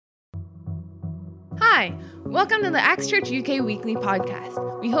Hi, welcome to the Acts Church UK Weekly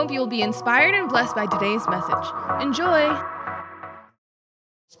Podcast. We hope you will be inspired and blessed by today's message. Enjoy!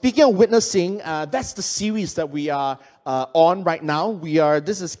 Speaking of witnessing, that's the series that we are on right now.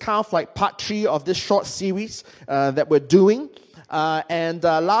 This is kind of like part 3 of this short series that we're doing. And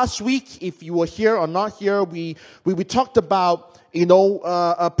last week, if you were here or not here, we talked about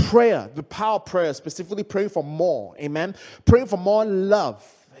a prayer, the power of prayer, specifically praying for more, amen? Praying for more love,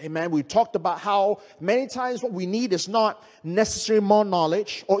 amen? We talked about how many times what we need is not necessarily more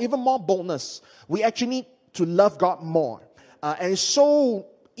knowledge or even more boldness. We actually need to love God more. And it's so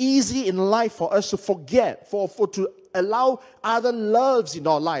easy in life for us to forget, to allow other loves in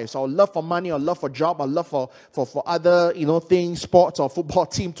our lives, our love for money, or love for job, or love for other, things, sports or football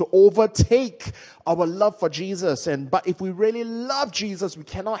team, to overtake our love for Jesus. But if we really love Jesus, we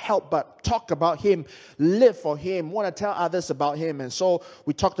cannot help but talk about Him, live for Him, want to tell others about Him. And so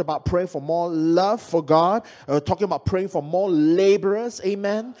we talked about praying for more love for God, talking about praying for more laborers,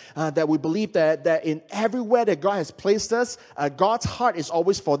 amen, that we believe that in everywhere that God has placed us, God's heart is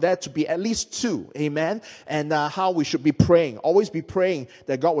always for there to be at least 2, amen, and how we should be praying. Always be praying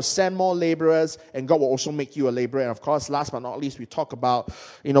that God will send more laborers, and God will also make you a laborer. And of course, last but not least, we talk about,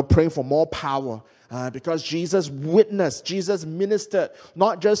 praying for more power. Because Jesus witnessed, Jesus ministered,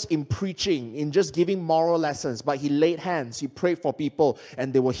 not just in preaching, in just giving moral lessons, but He laid hands, He prayed for people,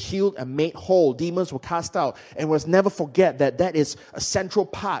 and they were healed and made whole. Demons were cast out. And we must never forget that is a central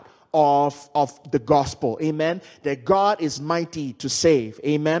part of the gospel, amen, that God is mighty to save,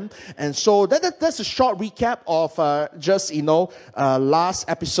 amen. And so that's a short recap of last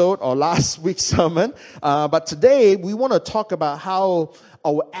episode or last week's sermon. But today we want to talk about how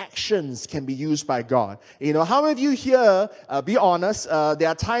our actions can be used by God. How many of you here, be honest, there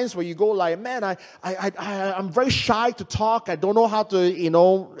are times where you go like, man, I'm very shy to talk. I don't know how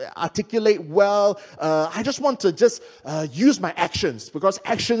to, articulate well. I just want to use my actions, because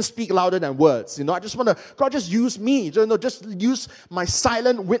actions speak louder than words. I just want to, God, just use me. Just use my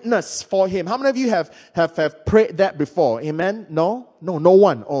silent witness for Him. How many of you have prayed that before? Amen? No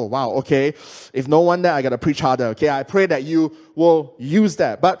one. Oh, wow. Okay. If no one, then I got to preach harder. Okay. I pray that you will use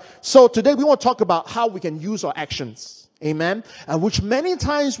that. But so today we want to talk about how we can use our actions. Amen. Which many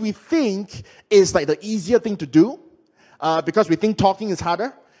times we think is like the easier thing to do, because we think talking is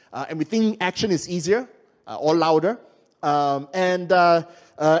harder, and we think action is easier, or louder. And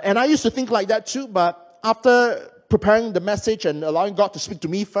I used to think like that too, but after preparing the message and allowing God to speak to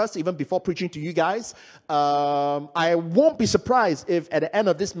me first, even before preaching to you guys, I won't be surprised if at the end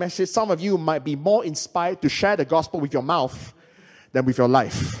of this message, some of you might be more inspired to share the gospel with your mouth than with your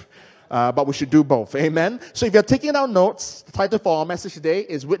life. But we should do both. Amen. So if you're taking down notes, the title for our message today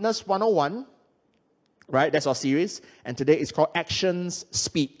is Witness 101. Right? That's our series. And today it's called Actions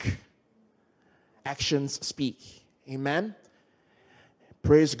Speak. Actions Speak. Amen.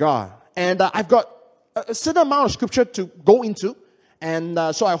 Praise God. And I've got a certain amount of scripture to go into, and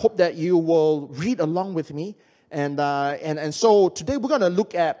so I hope that you will read along with me. And so today we're going to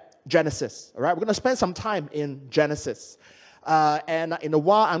look at Genesis. All right, we're going to spend some time in Genesis, and in a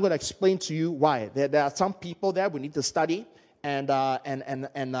while I'm going to explain to you why. There are some people there we need to study, and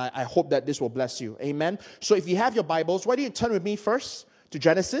I hope that this will bless you. Amen. So if you have your Bibles, why don't you turn with me first to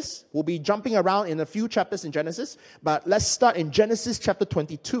Genesis? We'll be jumping around in a few chapters in Genesis, but let's start in Genesis chapter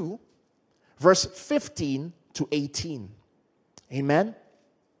 22. Verse 15 to 18. Amen.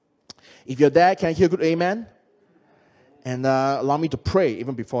 If you're there, can I hear a good amen? And allow me to pray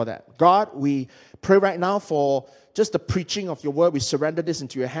even before that. God, we pray right now for just the preaching of your word. We surrender this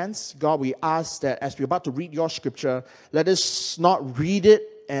into your hands. God, we ask that as we're about to read your scripture, let us not read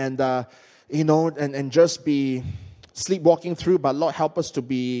it and just be sleepwalking through, but Lord, help us to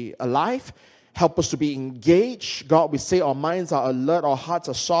be alive. Help us to be engaged. God, we say our minds are alert, our hearts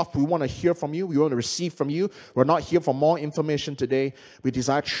are soft. We want to hear from you. We want to receive from you. We're not here for more information today. We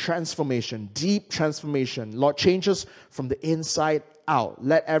desire transformation, deep transformation. Lord, change us from the inside out.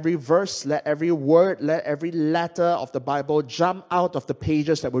 Let every verse, let every word, let every letter of the Bible jump out of the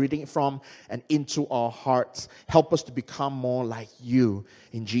pages that we're reading from and into our hearts. Help us to become more like you.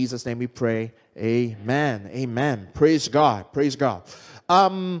 In Jesus' name we pray. Amen. Amen. Praise God. Praise God.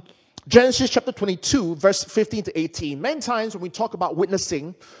 Genesis chapter 22, verse 15 to 18. Many times when we talk about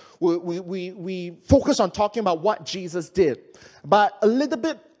witnessing, we focus on talking about what Jesus did. But a little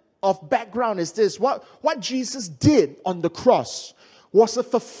bit of background is this. What Jesus did on the cross was a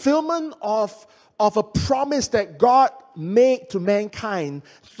fulfillment of of a promise that God made to mankind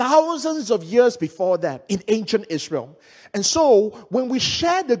thousands of years before that in ancient Israel. And so when we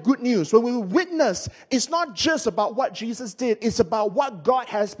share the good news, when we witness, it's not just about what Jesus did, it's about what God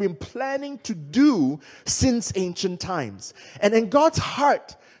has been planning to do since ancient times. And in God's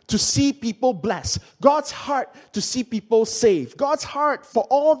heart to see people blessed, God's heart to see people saved, God's heart for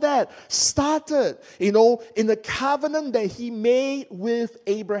all that started, in the covenant that He made with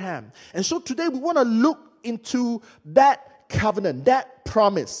Abraham. And so today we want to look into that covenant, that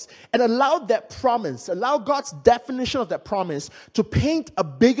promise, and allow God's definition of that promise to paint a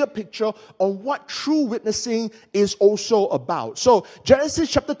bigger picture on what true witnessing is also about. So Genesis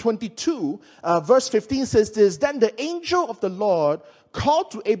chapter 22, verse 15 says this: "Then the angel of the Lord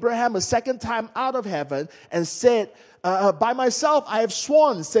called to Abraham a second time out of heaven and said, by myself I have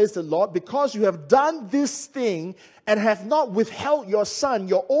sworn, says the Lord, because you have done this thing and have not withheld your son,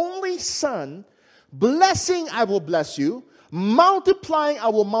 your only son, blessing I will bless you, multiplying I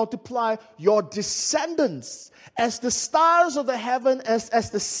will multiply your descendants as the stars of the heaven, as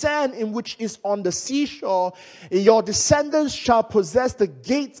the sand in which is on the seashore. Your descendants shall possess the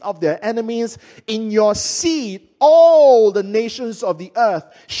gates of their enemies. In your seed all the nations of the earth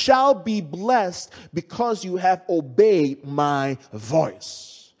shall be blessed because you have obeyed my voice."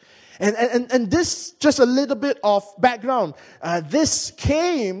 And this, just a little bit of background. A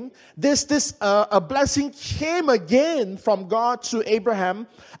blessing came again from God to Abraham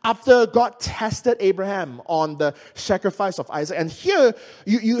after God tested Abraham on the sacrifice of Isaac. And here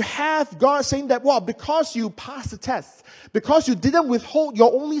you have God saying that, well, because you passed the test, because you didn't withhold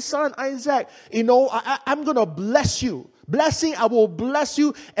your only son Isaac, I'm going to bless you. Blessing, I will bless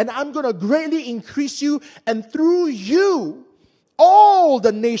you, and I'm going to greatly increase you, and through you, all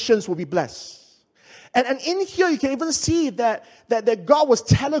the nations will be blessed. And in here you can even see that God was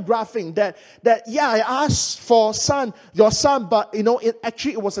telegraphing that I asked for your son, but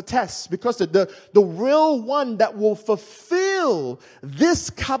it was a test, because the real one that will fulfill this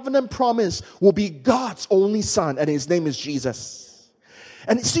covenant promise will be God's only son, and his name is Jesus.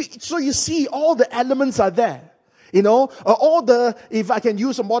 And so you see all the elements are there. All the, if I can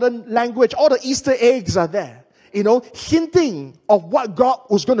use a modern language, all the Easter eggs are there. Hinting of what God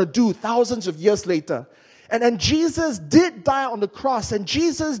was going to do thousands of years later. And Jesus did die on the cross, and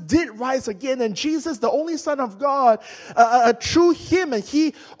Jesus did rise again, and Jesus, the only Son of God, through Him, and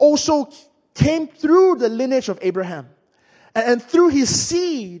He also came through the lineage of Abraham. And through His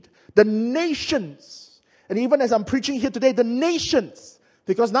seed, the nations, and even as I'm preaching here today, the nations,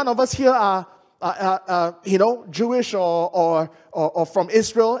 because none of us here are Jewish or from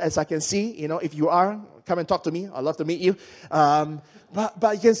Israel, as I can see. If you are, come and talk to me. I'd love to meet you.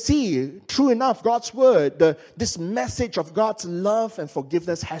 But you can see, true enough, God's word, this message of God's love and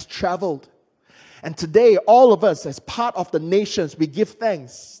forgiveness has traveled. And today, all of us, as part of the nations, we give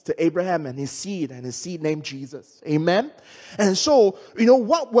thanks to Abraham and his seed named Jesus. Amen? And so,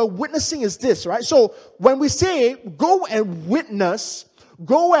 what we're witnessing is this, right? So, when we say, go and witness,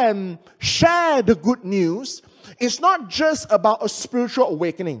 go and share the good news, it's not just about a spiritual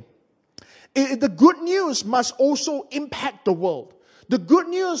awakening. The good news must also impact the world. The good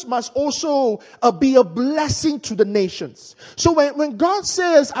news must also be a blessing to the nations. So when God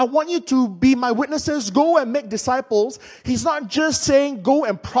says, I want you to be my witnesses, go and make disciples, He's not just saying go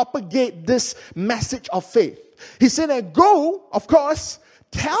and propagate this message of faith. He's saying that go, of course,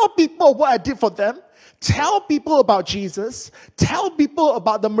 tell people what I did for them, tell people about Jesus, tell people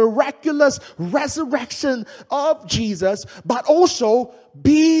about the miraculous resurrection of Jesus, but also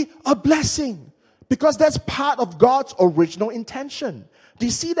be a blessing. Because that's part of God's original intention. Do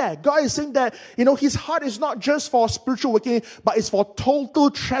you see that? God is saying that, His heart is not just for spiritual awakening, but it's for total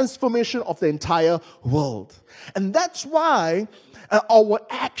transformation of the entire world. And that's why our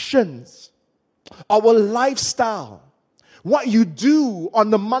actions, our lifestyle, what you do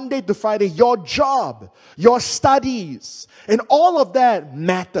on the Monday to Friday, your job, your studies, and all of that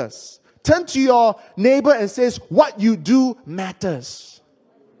matters. Turn to your neighbor and say, what you do matters.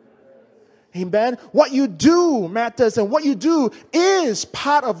 Amen. What you do matters, and what you do is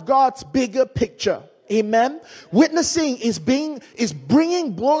part of God's bigger picture. Amen. Witnessing is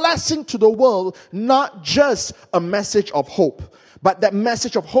bringing blessing to the world, not just a message of hope. But that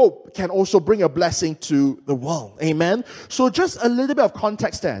message of hope can also bring a blessing to the world. Amen. So just a little bit of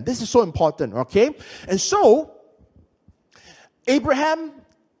context there. This is so important, okay? And so, Abraham,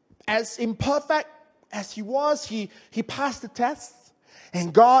 as imperfect as he was, he passed the test.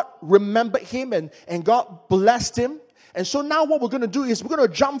 And God remembered him, and God blessed him. And so now what we're going to do is we're going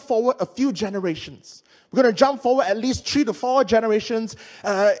to jump forward a few generations. We're going to jump forward at least 3 to 4 generations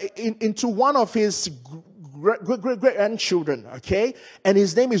into one of his great-grandchildren, okay? And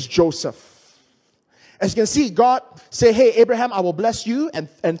his name is Joseph. As you can see, God say, hey, Abraham, I will bless you,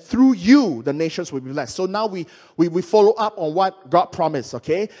 and through you, the nations will be blessed. So now we follow up on what God promised,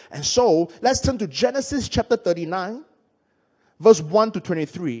 okay? And so, let's turn to Genesis chapter 39, verse 1 to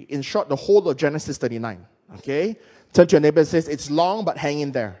 23. In short, the whole of Genesis 39, okay? Turn to your neighbor and say, it's long, but hang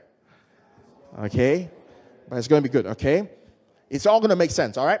in there. Okay? But it's going to be good, okay? It's all going to make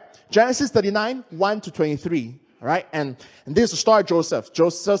sense, all right? Genesis 39, 1 to 23. All right, and this is the story of Joseph.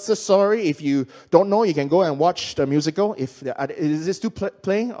 Joseph's story, if you don't know, you can go and watch the musical. Is this still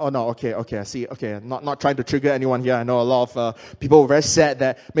playing? Oh, no, okay, I see. Okay, not trying to trigger anyone here. I know a lot of people were very sad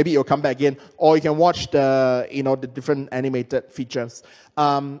that maybe it'll come back again. Or you can watch the different animated features.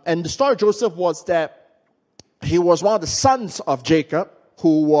 And the story of Joseph was that he was one of the sons of Jacob,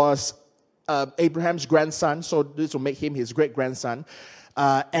 who was Abraham's grandson. So this will make him his great-grandson.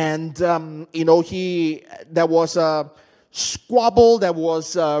 There was a squabble, there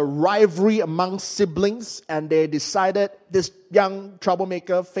was a rivalry among siblings, and they decided this young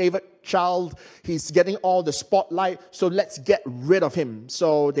troublemaker, favorite child, he's getting all the spotlight, so let's get rid of him.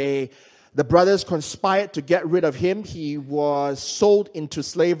 So the brothers conspired to get rid of him. He was sold into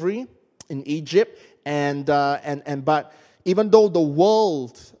slavery in Egypt, but even though the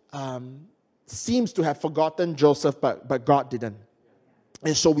world seems to have forgotten Joseph, but God didn't.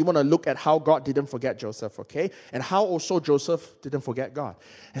 And so we want to look at how God didn't forget Joseph, okay? And how also Joseph didn't forget God.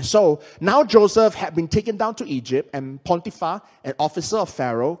 And so now Joseph had been taken down to Egypt, and Potiphar, an officer of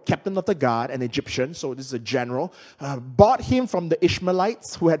Pharaoh, captain of the guard, an Egyptian, so this is a general, bought him from the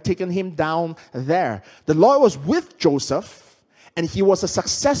Ishmaelites who had taken him down there. The Lord was with Joseph, and he was a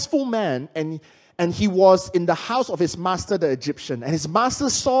successful man, and he was in the house of his master, the Egyptian. And his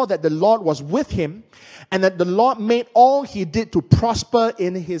master saw that the Lord was with him, and that the Lord made all he did to prosper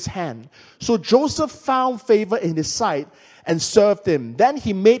in his hand. So Joseph found favor in his sight and served him. Then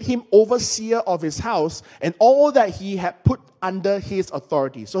he made him overseer of his house and all that he had put under his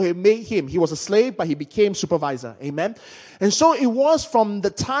authority. So he was a slave, but he became supervisor. Amen. And so it was from the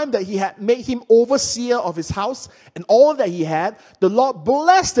time that he had made him overseer of his house and all that he had, the Lord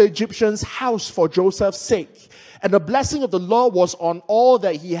blessed the Egyptian's house for Joseph's sake. And the blessing of the Lord was on all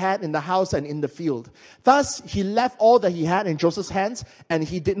that he had in the house and in the field. Thus, he left all that he had in Joseph's hands, and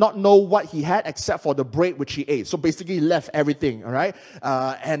he did not know what he had except for the bread which he ate. So basically, he left everything, all right?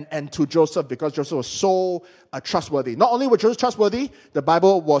 And to Joseph, because Joseph was so trustworthy. Not only was Joseph trustworthy, the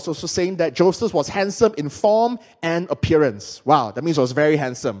Bible was also saying that Joseph was handsome in form and appearance. Wow, that means he was very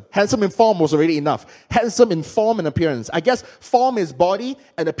handsome. Handsome in form was already enough. Handsome in form and appearance. I guess form is body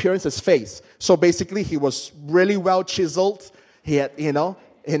and appearance is face. So basically, he was really well chiseled. He had,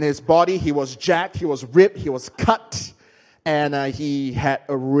 in his body, he was jacked, he was ripped, he was cut, and he had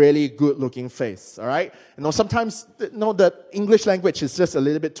a really good-looking face, all right? Sometimes, the English language is just a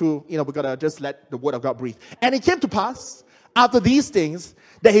little bit too, we got to just let the word of God breathe. And it came to pass, after these things,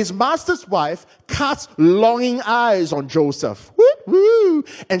 that his master's wife cast longing eyes on Joseph. Woo, woo.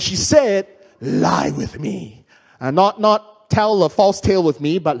 And she said, lie with me. Not tell a false tale with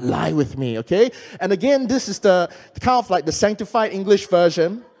me, but lie with me, okay? And again, this is the kind of like the sanctified English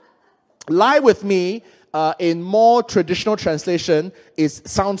version. Lie with me, in more traditional translation,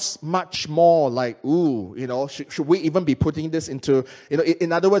 sounds much more like, ooh, should we even be putting this into,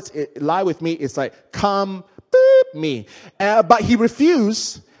 in other words, lie with me is like, come, boop, me. But he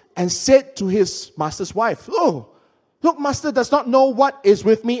refused and said to his master's wife, oh, look, master does not know what is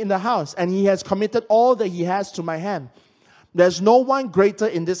with me in the house, and he has committed all that he has to my hand. There's no one greater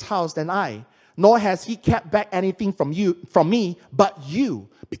in this house than I, nor has he kept back anything from me, but you,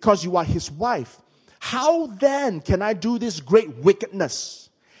 because you are his wife. How then can I do this great wickedness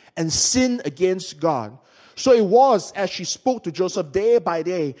and sin against God? So it was as she spoke to Joseph day by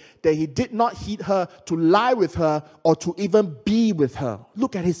day that he did not heed her to lie with her or to even be with her.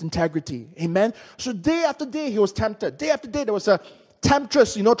 Look at his integrity. Amen. So day after day he was tempted. Day after day there was a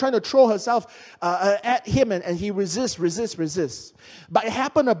temptress, trying to throw herself at him, and he resists. But it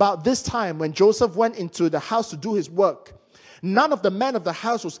happened about this time when Joseph went into the house to do his work. None of the men of the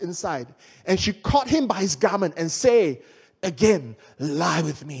house was inside. And she caught him by his garment and say, again, lie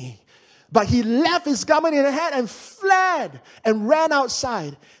with me. But he left his garment in her hand and fled and ran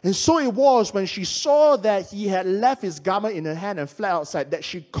outside. And so it was when she saw that he had left his garment in her hand and fled outside, that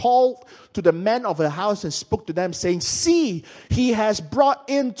she called to the men of her house and spoke to them, saying, "See, he has brought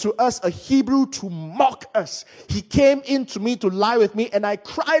in to us a Hebrew to mock us. He came in to me to lie with me, and I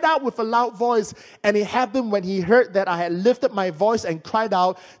cried out with a loud voice. And it happened when he heard that I had lifted my voice and cried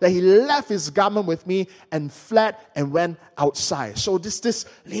out, that he left his garment with me and fled and went outside." So this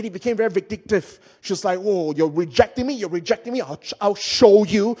lady became very vindictive. She was like, "Oh, you're rejecting me. I'll show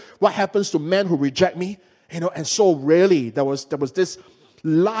you what happens to men who reject me." And so really there was this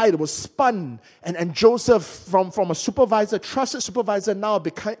lie that was spun, and Joseph from a supervisor, trusted supervisor, now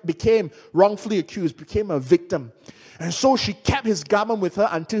became wrongfully accused, became a victim. And so she kept his garment with her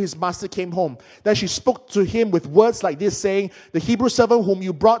until his master came home. Then she spoke to him with words like this, saying, "The Hebrew servant whom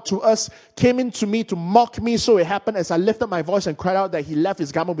you brought to us came in to me to mock me. So it happened as I lifted my voice and cried out, that he left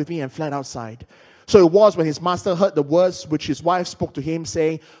his garment with me and fled outside." So it was when his master heard the words which his wife spoke to him,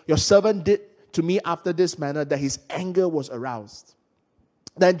 saying, "Your servant did to me after this manner," that his anger was aroused.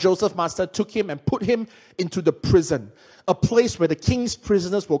 Then Joseph's master took him and put him into the prison, a place where the king's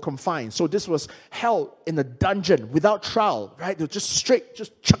prisoners were confined. So this was held in a dungeon without trial, right? They just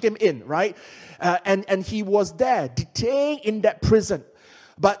chuck him in, right? And he was there, detained in that prison.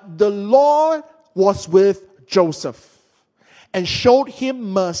 But the Lord was with Joseph and showed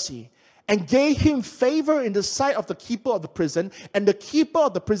him mercy and gave him favor in the sight of the keeper of the prison. And the keeper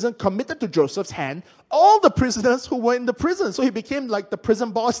of the prison committed to Joseph's hand all the prisoners who were in the prison. So he became like the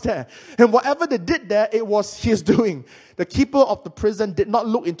prison boss there. And whatever they did there, it was his doing. The keeper of the prison did not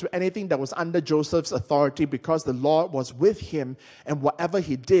look into anything that was under Joseph's authority, because the Lord was with him. And whatever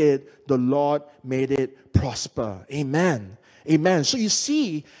he did, the Lord made it prosper. Amen. Amen. So you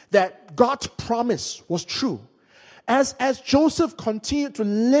see that God's promise was true. As Joseph continued to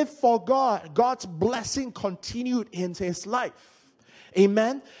live for God, God's blessing continued in his life.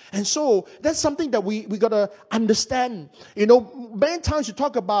 Amen. And so that's something that we got to understand. Many times you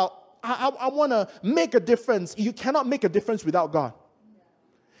talk about, I want to make a difference. You cannot make a difference without God.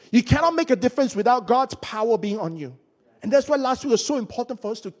 You cannot make a difference without God's power being on you. And that's why last week was so important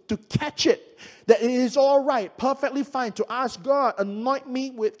for us to catch it. That it is all right, perfectly fine to ask God, anoint me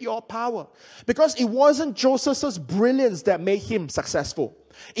with your power. Because it wasn't Joseph's brilliance that made him successful.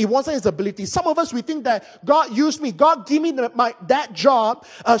 It wasn't his ability. Some of us, we think that God used me. God gave me that job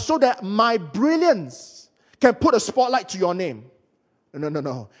so that my brilliance can put a spotlight to your name.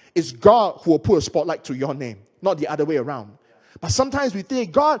 No. It's God who will put a spotlight to your name, not the other way around. But sometimes we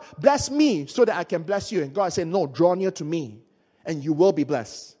think, God, bless me so that I can bless you. And God said, no, draw near to me and you will be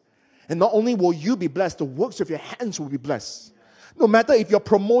blessed. And not only will you be blessed, the works of your hands will be blessed. No matter if you're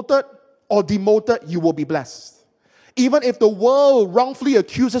promoted or demoted, you will be blessed. Even if the world wrongfully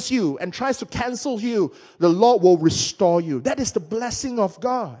accuses you and tries to cancel you, the Lord will restore you. That is the blessing of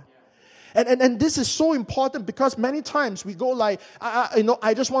God. And this is so important, because many times we go like,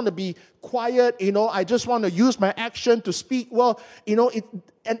 I just want to be quiet, I just want to use my action to speak. Well,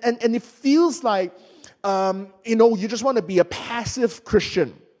 it feels like, you just want to be a passive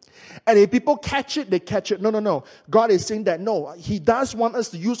Christian. And if people catch it, they catch it. No. God is saying that, no, He does want us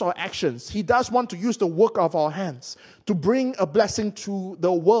to use our actions. He does want to use the work of our hands to bring a blessing to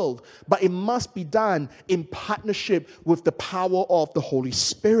the world. But it must be done in partnership with the power of the Holy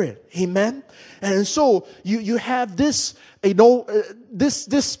Spirit. Amen? And so you have this,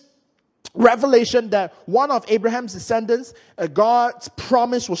 this revelation that one of Abraham's descendants, God's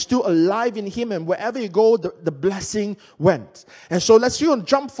promise was still alive in him, and wherever you go, the blessing went. And so let's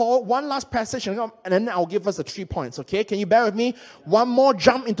jump forward, one last passage, and then I'll give us the 3 points, okay? Can you bear with me? One more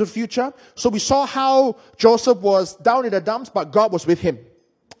jump into the future. So we saw how Joseph was down in the dumps, but God was with him.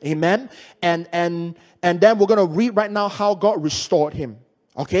 Amen? And then we're going to read right now how God restored him.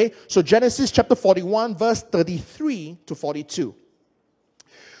 Okay? So Genesis chapter 41, verse 33 to 42.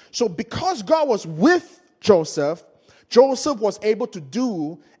 So because God was with Joseph, Joseph was able to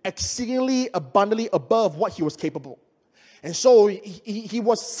do exceedingly abundantly above what he was capable. And so he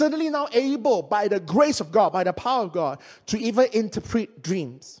was certainly now able, by the grace of God, by the power of God, to even interpret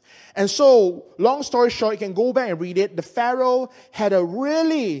dreams. And so, long story short, you can go back and read it. The Pharaoh had a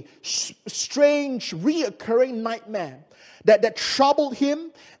really strange, reoccurring nightmare that troubled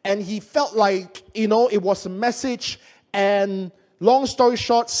him, and he felt like, it was a message. And long story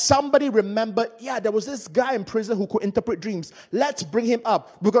short, somebody remembered, there was this guy in prison who could interpret dreams. Let's bring him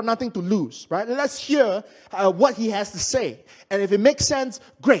up. We've got nothing to lose, right? Let's hear what he has to say. And if it makes sense,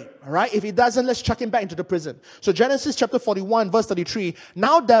 great, all right? If it doesn't, let's chuck him back into the prison. So Genesis chapter 41, verse 33.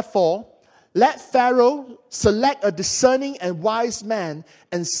 Now therefore, let Pharaoh select a discerning and wise man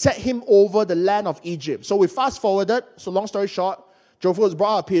and set him over the land of Egypt. So we fast forwarded. So long story short, Joseph was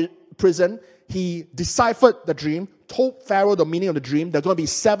brought out of prison. He deciphered the dream, told Pharaoh the meaning of the dream. There's going to be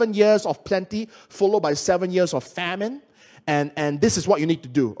 7 years of plenty, followed by 7 years of famine. And this is what you need to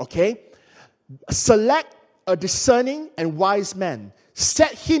do, okay? Select a discerning and wise man.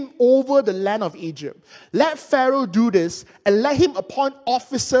 Set him over the land of Egypt. Let Pharaoh do this and let him appoint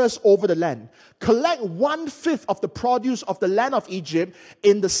officers over the land. Collect 1/5 of the produce of the land of Egypt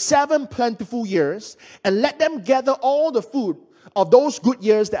in the 7 plentiful years and let them gather all the food of those good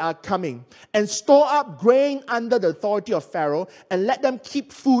years that are coming and store up grain under the authority of Pharaoh and let them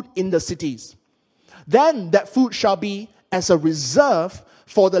keep food in the cities. Then that food shall be as a reserve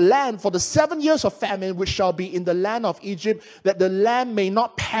for the land, for the 7 years of famine which shall be in the land of Egypt, that the land may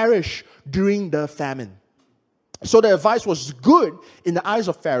not perish during the famine. So the advice was good in the eyes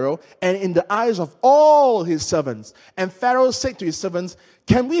of Pharaoh and in the eyes of all his servants. And Pharaoh said to his servants,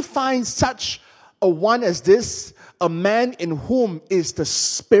 can we find such a one as this, a man in whom is the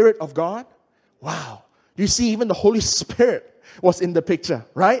Spirit of God? Wow. You see, even the Holy Spirit was in the picture,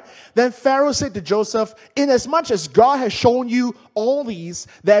 right? Then Pharaoh said to Joseph, inasmuch as God has shown you all these,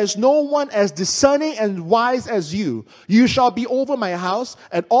 there is no one as discerning and wise as you. You shall be over my house,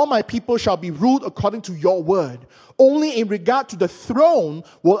 and all my people shall be ruled according to your word. Only in regard to the throne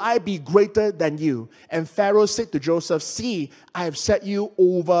will I be greater than you. And Pharaoh said to Joseph, see, I have set you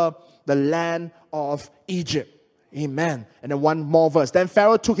over the land of Egypt. Amen. And then one more verse. Then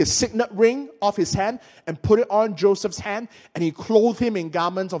Pharaoh took his signet ring off his hand and put it on Joseph's hand, and he clothed him in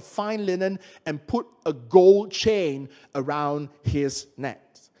garments of fine linen and put a gold chain around his neck.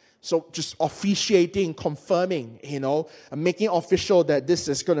 So just officiating, confirming, making official that this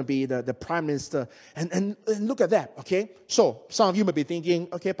is going to be the prime minister. And look at that, okay? So some of you may be thinking,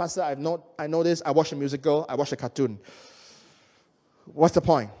 okay, Pastor, I know this. I watched a musical. I watched a cartoon. What's the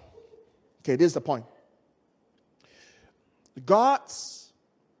point? Okay, this is the point. God's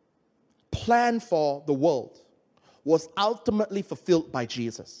plan for the world was ultimately fulfilled by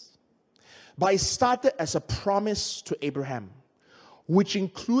Jesus. But it started as a promise to Abraham, which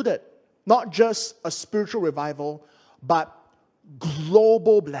included not just a spiritual revival, but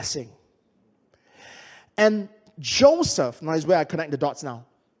global blessing. And Joseph, now is where I connect the dots now,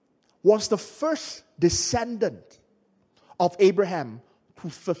 was the first descendant of Abraham to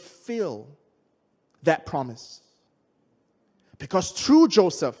fulfill that promise. Because through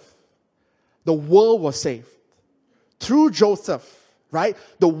Joseph, the world was saved. Through Joseph, right,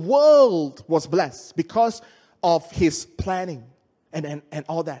 the world was blessed because of his planning and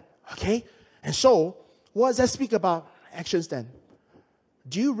all that. Okay? And so, what does that speak about actions then?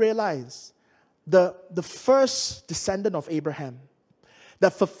 Do you realize the first descendant of Abraham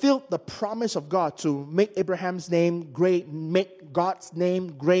that fulfilled the promise of God to make Abraham's name great, make God's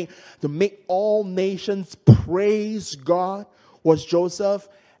name great, to make all nations praise God, was Joseph,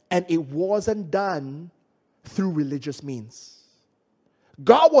 and it wasn't done through religious means.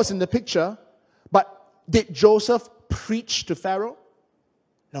 God was in the picture, but did Joseph preach to Pharaoh?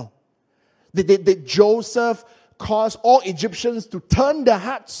 No. Did Joseph cause all Egyptians to turn their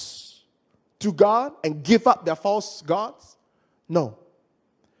hearts to God and give up their false gods? No.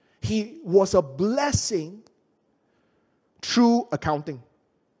 He was a blessing through accounting.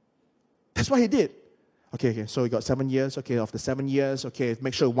 That's what he did. Okay, so you got 7 years. Okay, of the 7 years, okay,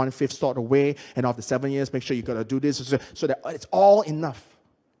 make sure 1/5 stored away. And of the 7 years, make sure you got to do this so that it's all enough.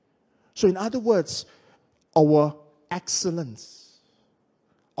 So in other words, our excellence,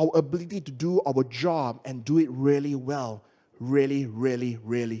 our ability to do our job and do it really well, really, really,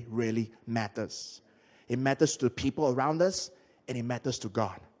 really, really matters. It matters to the people around us, and it matters to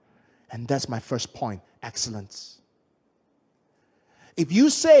God. And that's my first point, excellence. If you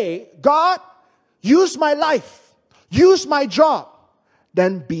say, God, use my life, use my job,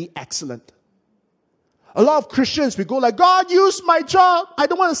 then be excellent. A lot of Christians, we go like, God, use my job. I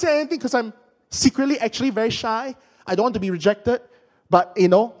don't want to say anything because I'm secretly actually very shy. I don't want to be rejected. But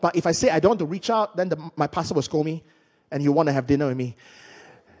if I say I don't want to reach out, then my pastor will scold me and he'll want to have dinner with me.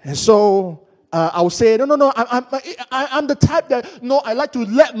 And so I will say, no, I'm the type that, I like to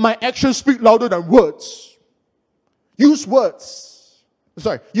let my actions speak louder than words. Use words.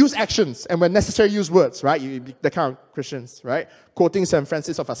 Use actions, and when necessary, use words, right? The kind of Christians, right? Quoting St.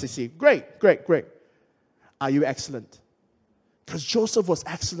 Francis of Assisi. Great. Are you excellent? Because Joseph was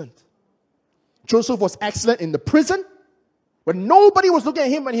excellent. Joseph was excellent in the prison. When nobody was looking at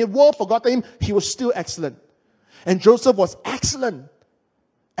him, when the world forgot him, he was still excellent. And Joseph was excellent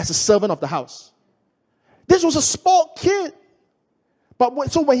as a servant of the house. This was a spoiled kid.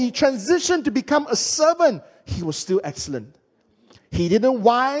 So when he transitioned to become a servant, he was still excellent. He didn't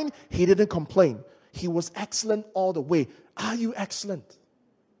whine. He didn't complain. He was excellent all the way. Are you excellent?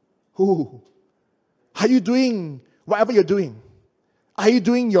 Ooh. Are you doing whatever you're doing? Are you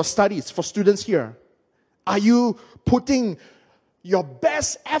doing your studies for students here? Are you putting your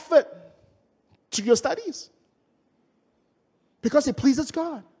best effort to your studies? Because it pleases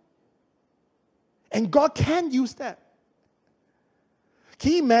God. And God can use that.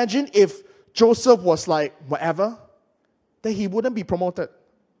 Can you imagine if Joseph was like, whatever? Then he wouldn't be promoted.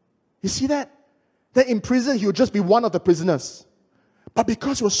 You see that? Then in prison, he would just be one of the prisoners. But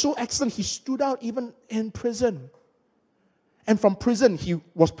because he was so excellent, he stood out even in prison. And from prison, he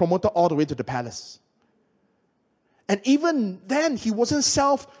was promoted all the way to the palace. And even then, he wasn't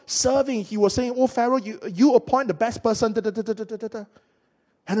self-serving. He was saying, oh, Pharaoh, you appoint the best person. Da, da, da, da, da, da, da.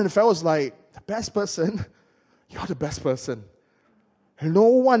 And then the Pharaoh was like, the best person? You're the best person. No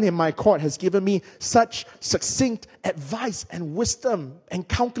one in my court has given me such succinct advice and wisdom and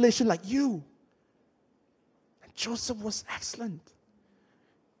calculation like you. And Joseph was excellent.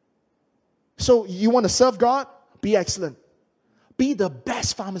 So you want to serve God? Be excellent. Be the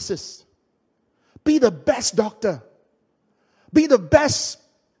best pharmacist. Be the best doctor. Be the best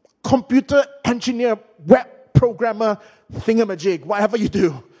computer engineer, web programmer, thingamajig, whatever you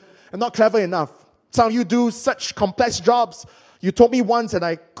do. I'm not clever enough. Some of you do such complex jobs. You told me once and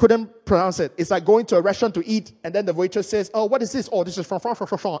I couldn't pronounce it. It's like going to a restaurant to eat and then the waitress says, oh, what is this? Oh, this is from.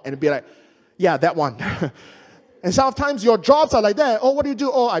 And it'd be like, yeah, that one. And sometimes your jobs are like that. Oh, what do you do?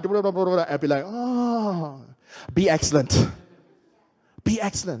 Oh, I do blah, blah, blah, blah. I'd be like, oh, be excellent. Be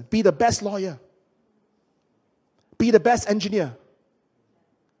excellent. Be the best lawyer. Be the best engineer.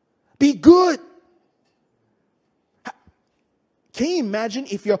 Be good. Can you imagine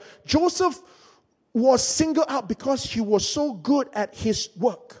if Joseph was singled out because he was so good at his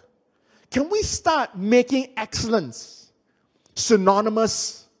work? Can we start making excellence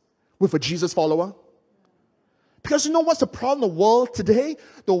synonymous with a Jesus follower? Because you know what's the problem in the world today?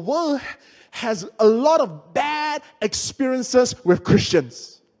 The world has a lot of bad experiences with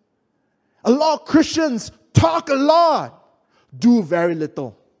Christians. A lot of Christians talk a lot, do very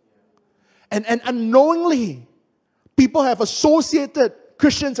little. And unknowingly, people have associated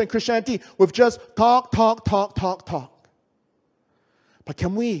Christians and Christianity with just talk. But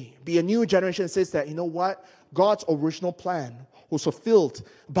can we be a new generation that says that, you know what? God's original plan was fulfilled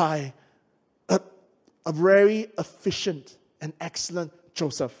by a very efficient and excellent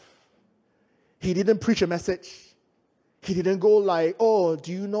Joseph. He didn't preach a message. He didn't go like, oh,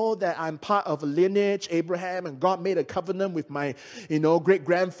 do you know that I'm part of a lineage, Abraham, and God made a covenant with my,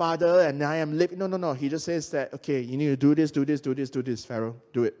 great-grandfather, and I am living. No. He just says that, okay, you need to do this, Pharaoh.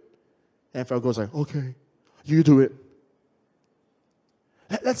 Do it. And Pharaoh goes like, okay, you do it.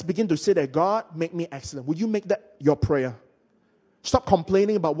 Let's begin to say that, God, make me excellent. Will you make that your prayer? Stop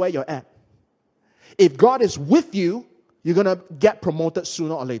complaining about where you're at. If God is with you, you're going to get promoted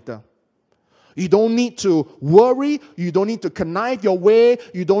sooner or later. You don't need to worry. You don't need to connive your way.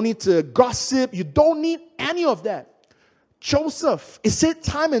 You don't need to gossip. You don't need any of that. Joseph, it said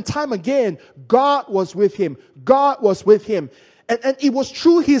time and time again, God was with him. God was with him. And it was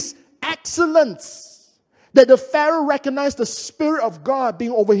through his excellence that the Pharaoh recognized the Spirit of God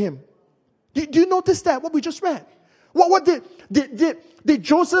being over him. Do you notice that, what we just read? What did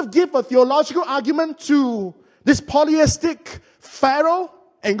Joseph give a theological argument to this polytheistic Pharaoh?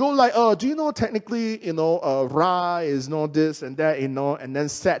 And go like, oh, do you know technically, Ra is this and that, and then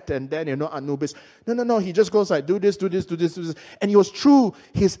Set and then, Anubis. No. He just goes like, do this. And it was through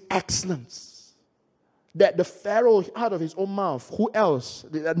his excellence that the Pharaoh, out of his own mouth, who else?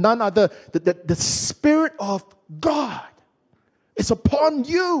 None other. The Spirit of God is upon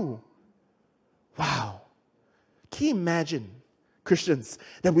you. Wow. Can you imagine, Christians,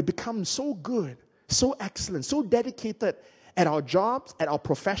 that we become so good, so excellent, so dedicated at our jobs, at our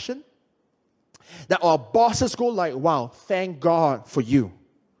profession, that our bosses go like, wow, thank God for you.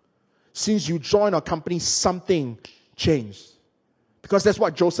 Since you joined our company, something changed. Because that's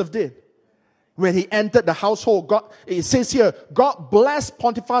what Joseph did. When he entered the household, it says here, God blessed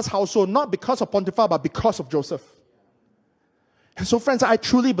Potiphar's household, not because of Potiphar, but because of Joseph. And so, friends, I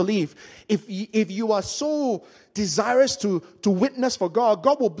truly believe if you are so desirous to witness for God,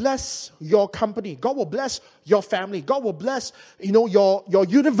 God will bless your company. God will bless your family. God will bless, your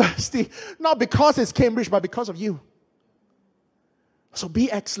university, not because it's Cambridge, but because of you. So be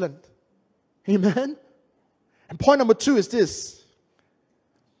excellent. Amen? And point number 2 is this.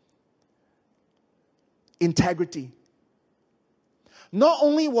 Integrity. Not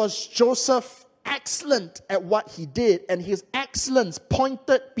only was Joseph excellent at what he did, and his excellence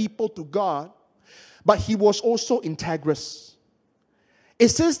pointed people to God, but he was also integrous. It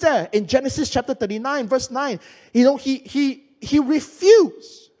says there in Genesis chapter 39, verse 9, he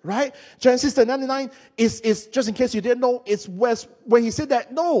refused, right? Genesis 39 is just in case you didn't know, it's when he said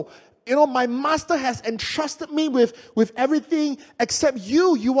that, no, my master has entrusted me with everything except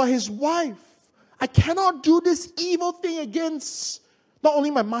you. You are his wife. I cannot do this evil thing against not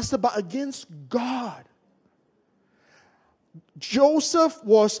only my master, but against God. Joseph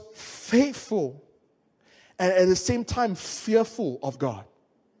was faithful and at the same time fearful of God.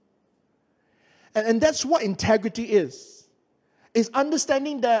 And that's what integrity is. It's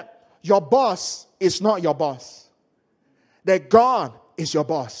understanding that your boss is not your boss. That God is your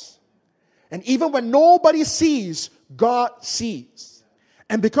boss. And even when nobody sees, God sees.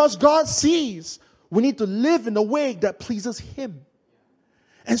 And because God sees, we need to live in a way that pleases Him.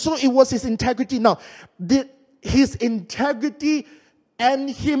 And so it was his integrity. Now, did his integrity end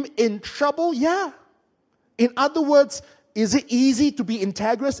him in trouble? Yeah. In other words, is it easy to be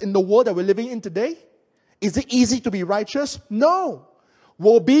integrous in the world that we're living in today? Is it easy to be righteous? No.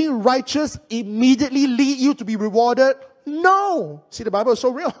 Will being righteous immediately lead you to be rewarded? No. See, the Bible is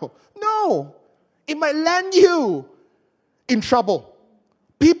so real. No. It might land you in trouble.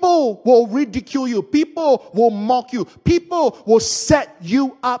 People will ridicule you. People will mock you. People will set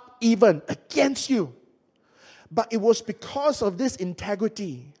you up even against you. But it was because of this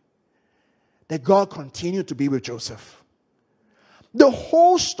integrity that God continued to be with Joseph. The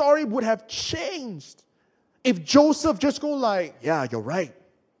whole story would have changed if Joseph just go like, yeah, you're right.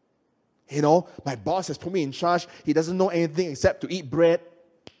 My boss has put me in charge. He doesn't know anything except to eat bread.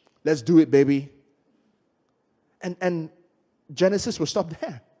 Let's do it, baby. And Genesis will stop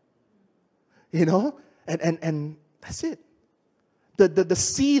there. And that's it. The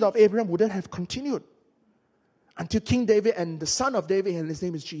seed of Abraham wouldn't have continued until King David and the son of David, and his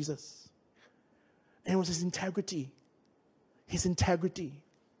name is Jesus. And it was his integrity. His integrity.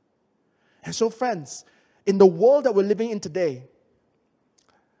 And so, friends, in the world that we're living in today,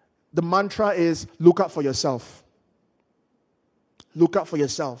 the mantra is look out for yourself. Look out for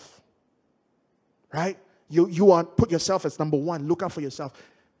yourself. Right? You are put yourself as number one. Look out for yourself.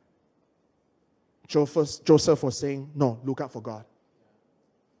 Joseph was saying, no, look out for God.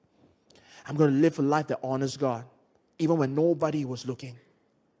 I'm going to live a life that honors God, even when nobody was looking.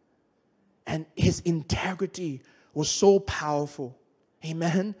 And his integrity was so powerful.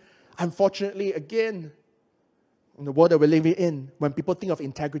 Amen. Unfortunately, again, in the world that we're living in, when people think of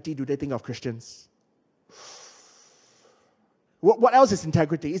integrity, do they think of Christians? What else is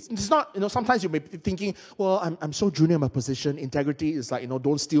integrity? It's not, sometimes you may be thinking, well, I'm so junior in my position. Integrity is like,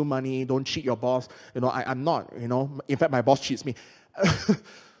 don't steal money, don't cheat your boss. I'm not, in fact, my boss cheats me.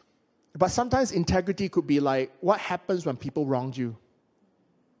 But sometimes integrity could be like, what happens when people wronged you?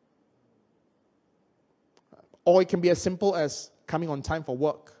 Or it can be as simple as coming on time for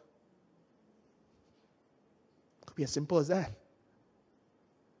work. It could be as simple as that.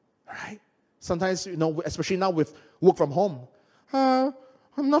 All right? Sometimes, especially now with work from home. I'm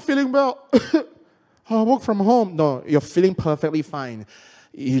not feeling well. Work from home. No, you're feeling perfectly fine.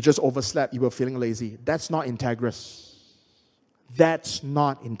 You just overslept. You were feeling lazy. That's not integrous. That's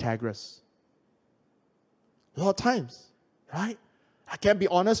not integrous. A lot of times, right? I can be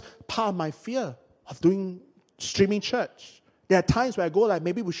honest, part of my fear of doing streaming church, there are times where I go like,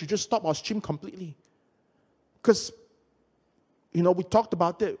 maybe we should just stop our stream completely. Because, we talked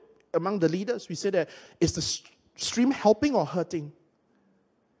about it among the leaders. We said that, is the stream helping or hurting?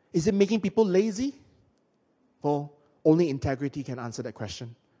 Is it making people lazy? Well, only integrity can answer that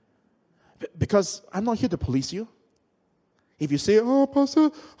question. Because I'm not here to police you. If you say, oh,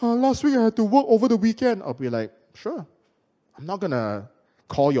 Pastor, last week I had to work over the weekend, I'll be like, sure. I'm not going to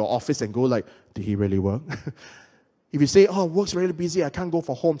call your office and go like, did he really work? If you say, oh, work's really busy, I can't go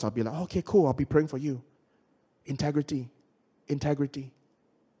for homes, I'll be like, okay, cool, I'll be praying for you. Integrity. Integrity.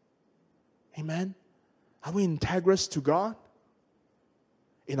 Amen? Are we integrous to God?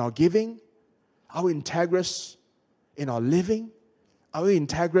 In our giving? Are we integrous in our living? Are we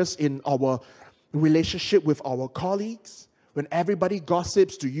integrous in our relationship with our colleagues? When everybody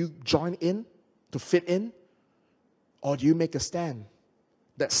gossips, do you join in to fit in? Or do you make a stand?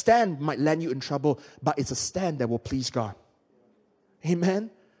 That stand might land you in trouble, but it's a stand that will please God.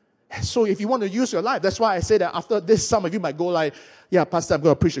 Amen? So if you want to use your life, that's why I say that after this, some of you might go like, yeah, Pastor, I'm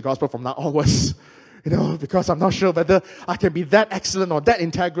going to preach the gospel from now onwards. Because I'm not sure whether I can be that excellent or that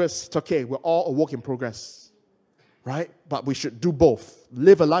integrous. It's okay. We're all a work in progress. Right? But we should do both.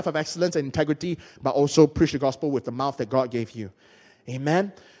 Live a life of excellence and integrity, but also preach the gospel with the mouth that God gave you.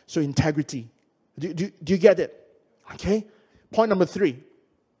 Amen? So integrity. Do you get it? Okay. Point number 3.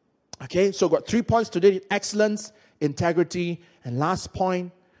 Okay, so got 3 points today: excellence, integrity, and last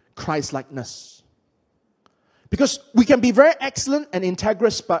point, Christ-likeness. Because we can be very excellent and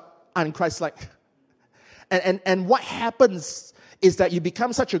integrous, but un-Christ-like. And what happens is that you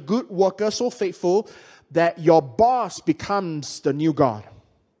become such a good worker, so faithful, that your boss becomes the new God.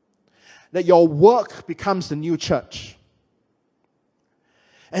 That your work becomes the new church.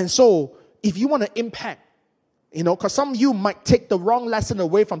 And so, if you want to impact, because some of you might take the wrong lesson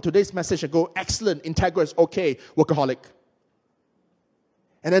away from today's message and go, excellent, integrous, okay, workaholic.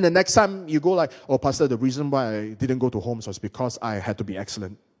 And then the next time you go like, oh, Pastor, the reason why I didn't go to Homes was because I had to be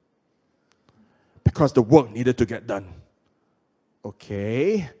excellent. Because the work needed to get done.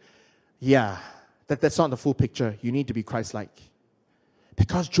 Okay. Yeah, that's not the full picture. You need to be Christ-like.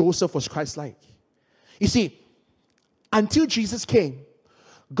 Because Joseph was Christ-like. You see, until Jesus came,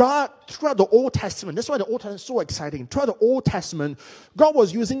 God, throughout the Old Testament, that's why the Old Testament is so exciting. Throughout the Old Testament, God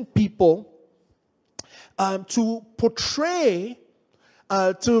was using people to portray,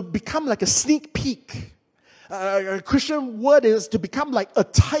 to become like a sneak peek. A Christian word is to become like a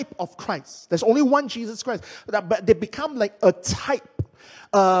type of Christ. There's only one Jesus Christ, but they become like a type,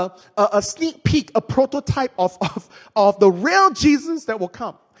 a sneak peek, a prototype of the real Jesus that will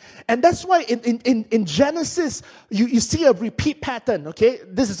come. And that's why in Genesis, you see a repeat pattern, okay?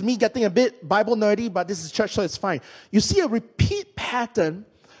 This is me getting a bit Bible nerdy, but this is church, so it's fine. You see a repeat pattern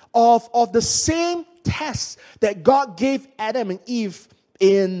of the same test that God gave Adam and Eve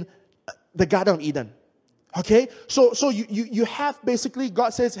in the Garden of Eden. Okay? So you have basically, God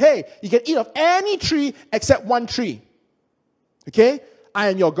says, hey, you can eat of any tree except one tree. Okay? I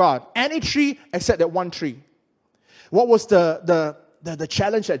am your God. Any tree except that one tree. What was the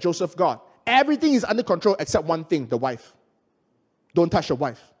challenge that Joseph got? Everything is under control except one thing, the wife. Don't touch the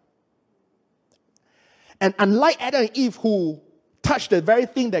wife. And unlike Adam and Eve, who touched the very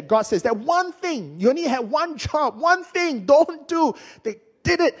thing that God says, that one thing, you only had one job, one thing, don't do. They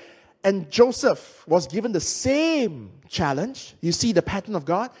did it. And Joseph was given the same challenge. You see the pattern of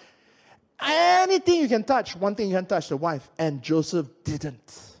God? Anything you can touch, one thing you can touch, the wife. And Joseph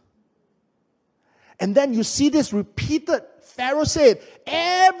didn't. And then you see this repeated. Pharaoh said,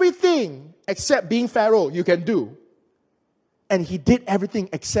 everything except being Pharaoh you can do. And he did everything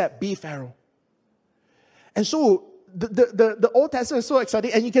except be Pharaoh. And so the Old Testament is so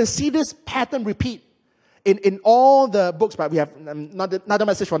exciting. And you can see this pattern repeat in all the books, but we have another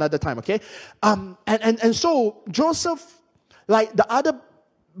message for another time, okay? And so Joseph, like the other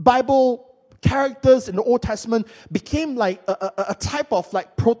Bible characters in the Old Testament, became like a type of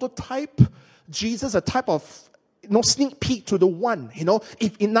like prototype Jesus, a type of sneak peek to the one,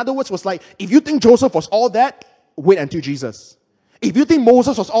 If, in other words, was like, if you think Joseph was all that, wait until Jesus. If you think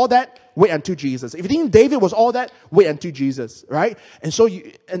Moses was all that, wait until Jesus. If you think David was all that, wait until Jesus, right? And so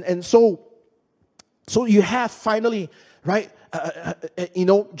so you have finally, right,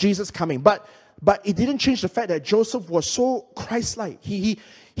 Jesus coming. But it didn't change the fact that Joseph was so Christ-like. He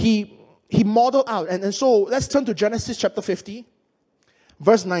modeled out. And so let's turn to Genesis chapter 50,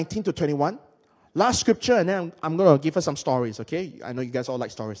 verse 19 to 21. Last scripture, and then I'm going to give us some stories, okay? I know you guys all like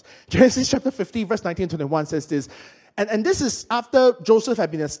stories. Genesis chapter 50, verse 19 to 21 says this. And this is after Joseph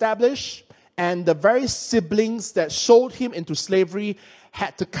had been established, and the very siblings that sold him into slavery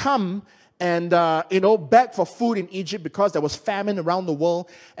had to come and, beg for food in Egypt because there was famine around the world.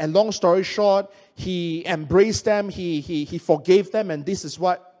 And long story short, he embraced them, he forgave them, and this is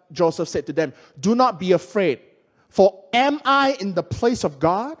what Joseph said to them. Do not be afraid, for am I in the place of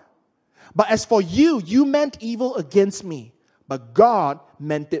God? But as for you, you meant evil against me, but God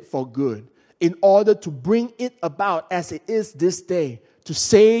meant it for good, in order to bring it about as it is this day, to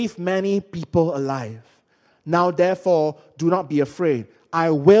save many people alive. Now therefore, do not be afraid. I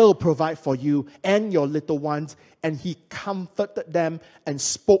will provide for you and your little ones. And he comforted them and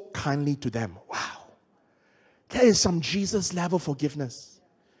spoke kindly to them. Wow. That is some Jesus level forgiveness.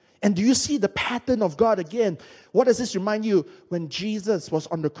 And do you see the pattern of God again? What does this remind you? When Jesus was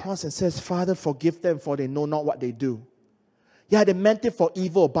on the cross and says, Father, forgive them, for they know not what they do. Yeah, they meant it for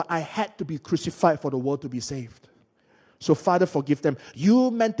evil, but I had to be crucified for the world to be saved. So Father, forgive them. You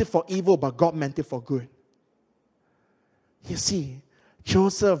meant it for evil, but God meant it for good. You see,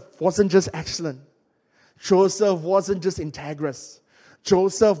 Joseph wasn't just excellent. Joseph wasn't just integrous.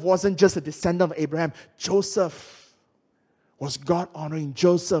 Joseph wasn't just a descendant of Abraham. Joseph was God-honoring.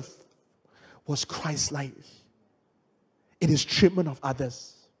 Joseph was Christ-like in his treatment of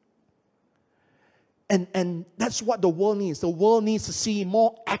others. And that's what the world needs. The world needs to see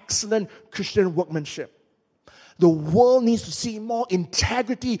more excellent Christian workmanship. The world needs to see more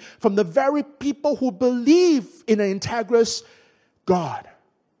integrity from the very people who believe in an integrous God.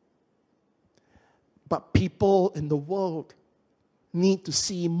 But people in the world need to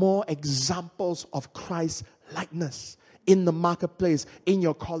see more examples of Christ's likeness in the marketplace, in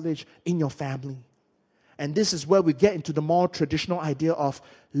your college, in your family. And this is where we get into the more traditional idea of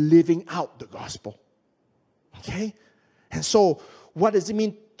living out the gospel. Okay? And so, what does it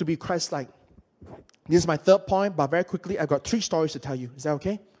mean to be Christ-like? This is my third point, but very quickly, I've got 3 stories to tell you. Is that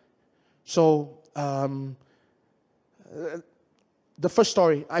okay? So, the first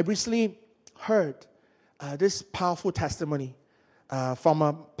story, I recently heard this powerful testimony from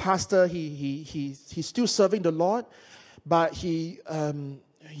a pastor. He's still serving the Lord, but he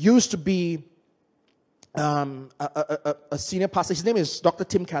used to be a senior pastor. His name is Dr.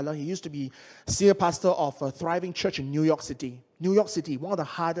 Tim Keller. He used to be senior pastor of a thriving church in New York City. New York City, one of the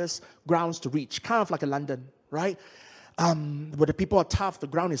hardest grounds to reach, kind of like a London, right? Where the people are tough, the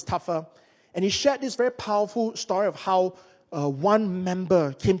ground is tougher. And he shared this very powerful story of how one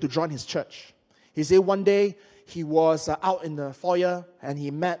member came to join his church. He said one day he was out in the foyer and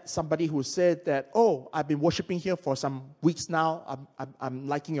he met somebody who said that, oh, I've been worshiping here for some weeks now. I'm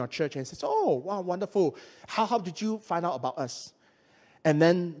liking your church. And he says, oh, wow, wonderful. How did you find out about us? And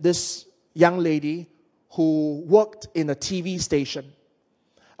then this young lady who worked in a TV station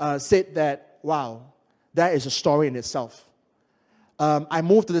said that, wow, that is a story in itself. I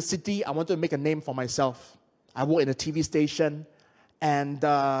moved to the city. I wanted to make a name for myself. I worked in a TV station. And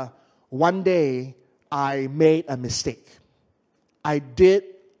one day, I made a mistake. I did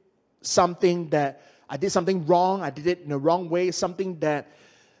something wrong. I did it in the wrong way. Something that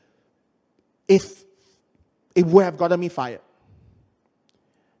if it would have gotten me fired.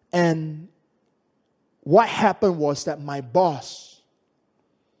 And what happened was that my boss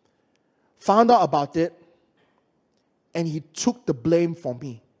found out about it and he took the blame for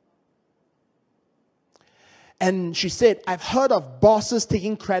me. And she said, I've heard of bosses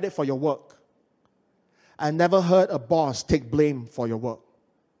taking credit for your work. I never heard a boss take blame for your work.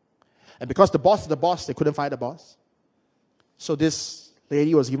 And because the boss is the boss, they couldn't fire the boss. So this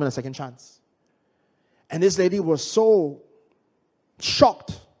lady was given a second chance. And this lady was so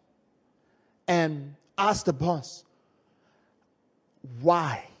shocked and asked the boss,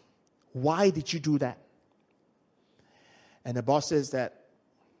 why? Why did you do that? And the boss says that,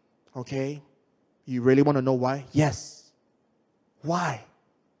 okay, you really want to know why? Yes. Why?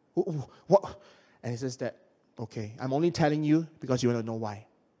 What? And he says that, okay, I'm only telling you because you want to know why.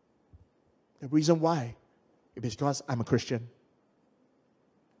 The reason why is because I'm a Christian.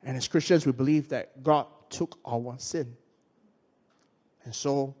 And as Christians, we believe that God took our sin. And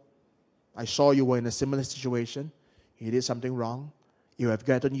so, I saw you were in a similar situation. You did something wrong. You have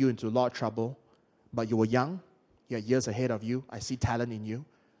gotten you into a lot of trouble. But you were young. You had years ahead of you. I see talent in you.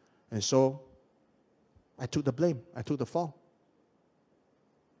 And so, I took the blame. I took the fall.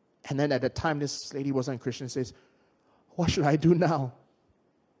 And then at the time, this lady wasn't a Christian, says, what should I do now?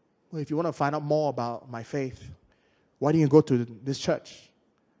 Well, if you want to find out more about my faith, why don't you go to this church?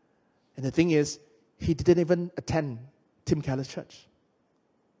 And the thing is, he didn't even attend Tim Keller's church.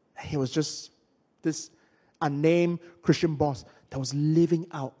 He was just this unnamed Christian boss that was living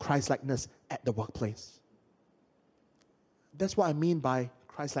out Christ-likeness at the workplace. That's what I mean by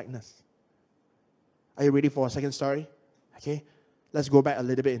Christ-likeness. Are you ready for a second story? Okay. Let's go back a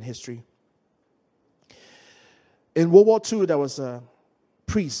little bit in history. In World War II, there was a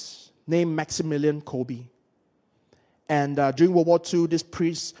priest named Maximilian Kolbe. And during World War II, this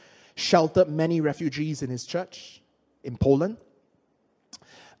priest sheltered many refugees in his church in Poland.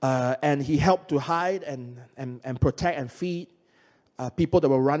 And he helped to hide and protect and feed people that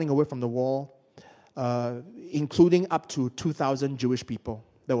were running away from the war, including up to 2,000 Jewish people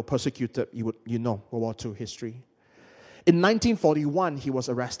that were persecuted. You know World War II history. In 1941, he was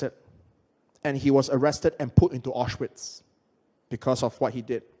arrested. And he was arrested and put into Auschwitz because of what he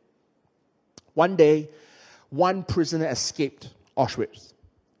did. One day, one prisoner escaped Auschwitz.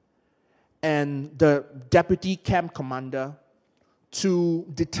 And the deputy camp commander, to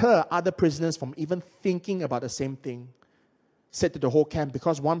deter other prisoners from even thinking about the same thing, said to the whole camp,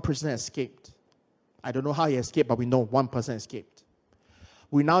 because one prisoner escaped. I don't know how he escaped, but we know one person escaped.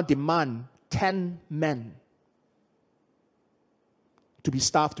 We now demand 10 men to be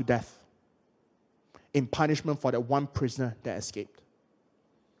starved to death in punishment for that one prisoner that escaped.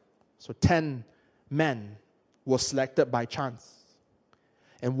 So 10 men were selected by chance.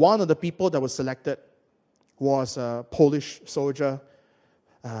 And one of the people that was selected was a Polish soldier.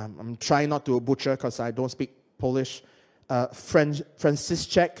 I'm trying not to butcher because I don't speak Polish.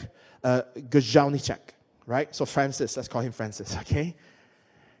 Franciszek Grzałniczek, right? So Francis, let's call him Francis, okay?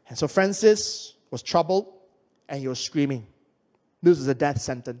 And so Francis was troubled and he was screaming. This is a death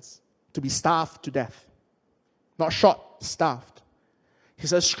sentence, to be starved to death. Not shot, starved. He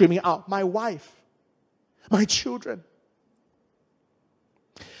started screaming out, my wife, my children.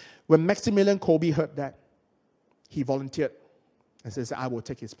 When Maximilian Kolbe heard that, he volunteered and says, I will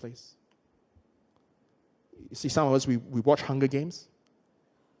take his place. You see, some of us, we watch Hunger Games,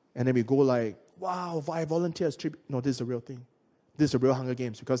 and then we go like, wow, I volunteer as tribute. No, this is a real thing. This is a real Hunger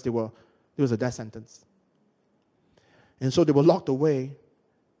Games because there was a death sentence. And so they were locked away,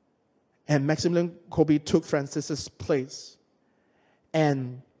 and Maximilian Kolbe took Francis's place.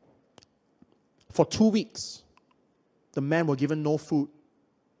 And for 2 weeks, the men were given no food,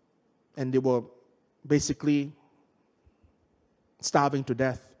 and they were basically starving to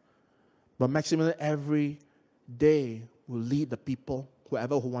death. But Maximilian every day will lead the people,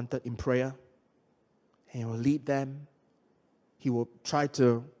 whoever who wanted, in prayer. And he will lead them. He will try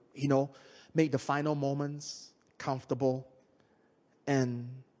to, make the final moments comfortable. And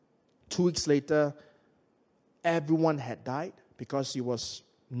 2 weeks later, everyone had died because he was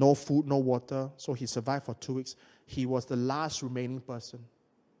no food, no water. So he survived for 2 weeks. He was the last remaining person.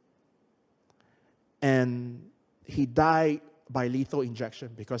 And he died by lethal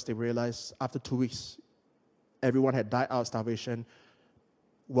injection because they realized after 2 weeks, everyone had died out of starvation.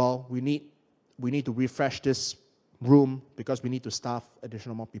 Well, we need to refresh this room because we need to staff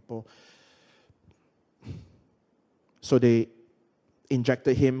additional more people. So they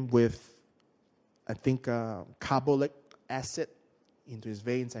injected him with, I think, carbolic acid into his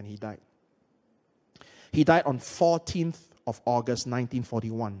veins, and he died. He died on 14th of August,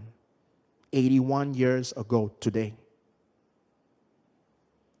 1941, 81 years ago today.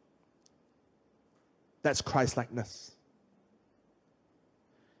 That's Christ-likeness.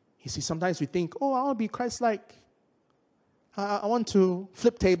 You see, sometimes we think, I want to be Christ-like. I want to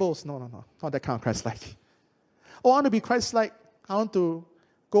flip tables. No, not that kind of Christ-like. I want to be Christ-like. I want to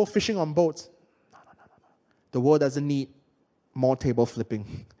go fishing on boats. No. The world doesn't need more table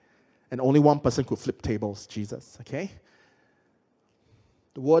flipping. And only one person could flip tables, Jesus, okay?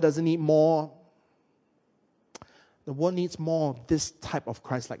 The world doesn't need more. The world needs more of this type of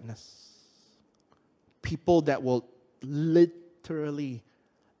Christ-likeness. People that will literally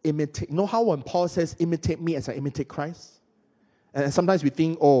imitate. You know how when Paul says, imitate me as I imitate Christ? And sometimes we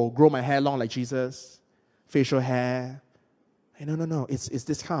think, grow my hair long like Jesus, facial hair. No. It's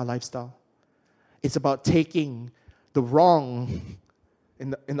this kind of lifestyle. It's about taking the wrong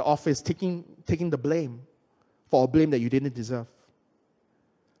in the office, taking the blame for a blame that you didn't deserve.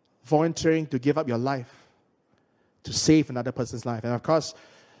 Volunteering to give up your life to save another person's life. And of course,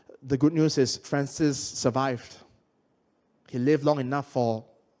 the good news is Francis survived. He lived long enough for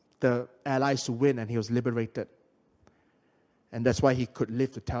the Allies to win, and he was liberated. And that's why he could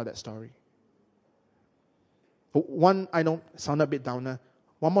live to tell that story. But one, I know, sounded a bit downer.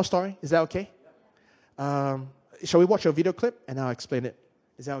 One more story, is that okay? Shall we watch a video clip and I'll explain it?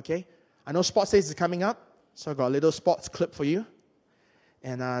 Is that okay? I know Sports Days is coming up, so I got a little sports clip for you.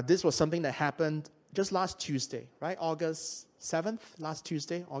 And this was something that happened just last Tuesday, right? August 7th, last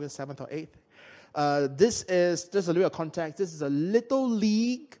Tuesday, August 7th or 8th. This is, just a little context, this is a little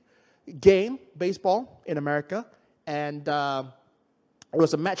league game, baseball in America. And it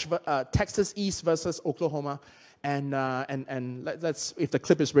was a match, Texas East versus Oklahoma. And let's, if the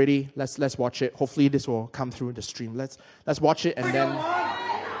clip is ready, let's watch it. Hopefully this will come through the stream. Let's watch it and then. Yeah.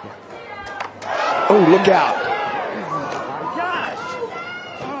 Oh, look out! Oh my gosh!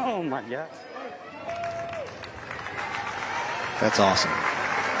 Oh my gosh! That's awesome.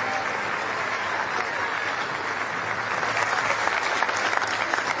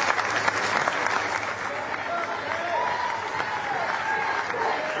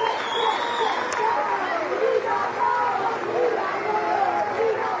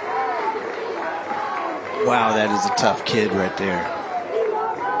 Wow, that is a tough kid right there.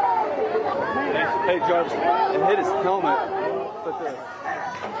 Hey, Jarvis, and hit his helmet.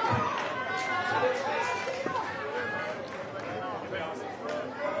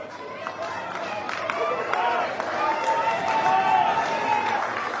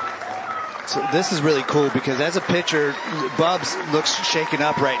 So this is really cool because as a pitcher, Bubs looks shaken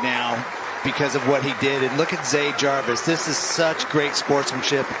up right now because of what he did. And look at Zay Jarvis. This is such great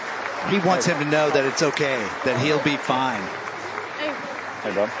sportsmanship. He wants him to know that it's okay, that he'll be fine.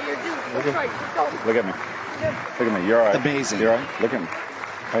 Hey, bub. Look at me. Look at me. You're all right. Amazing. You're all right? Look at me.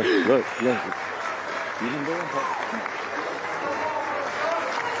 Hey, look. You can do it.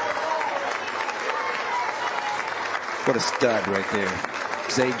 What a stud right there.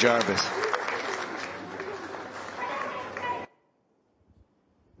 Zay Jarvis.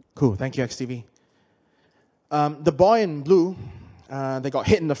 Cool. Thank you, XTV. The boy in blue, they got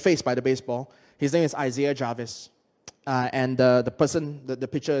hit in the face by the baseball. His name is Isaiah Jarvis. And the person, the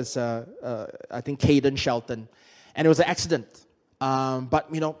picture is, I think, Caden Shelton. And it was an accident. But,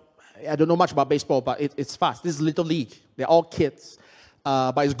 I don't know much about baseball, but it's fast. This is Little League. They're all kids.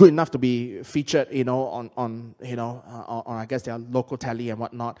 But it's good enough to be featured, on I guess, their local tally and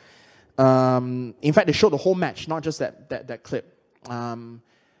whatnot. In fact, they showed the whole match, not just that clip.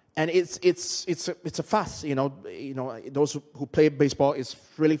 And it's a fast, those who play baseball, it's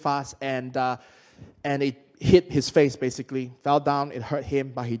really fast, and it hit his face, basically, fell down, it hurt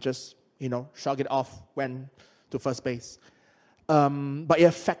him, but he just, shrugged it off, went to first base. But it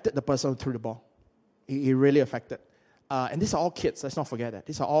affected the person who threw the ball. It really affected. And these are all kids, let's not forget that.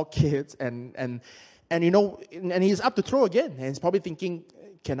 These are all kids, and he's up to throw again, and he's probably thinking,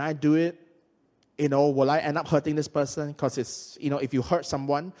 can I do it? Will I end up hurting this person? Because it's, if you hurt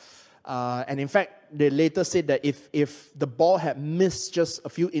someone, and in fact, they later said that if the ball had missed just a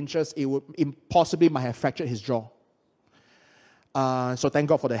few inches, it possibly might have fractured his jaw. So thank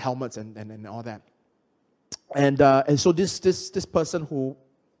God for the helmets and all that. And so this person who,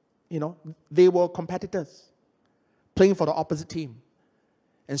 they were competitors playing for the opposite team.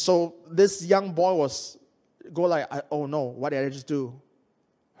 And so this young boy oh no, what did I just do?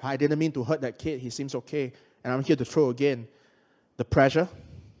 I didn't mean to hurt that kid. He seems okay. And I'm here to throw again. The pressure,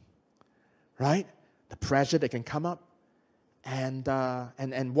 right? The pressure that can come up. And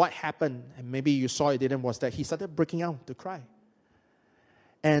what happened, and maybe you saw it didn't, was that he started breaking out to cry.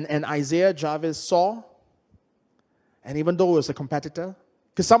 And Isaiah Jarvis saw, and even though it was a competitor,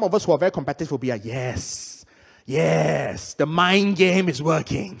 because some of us who are very competitive will be like, yes, the mind game is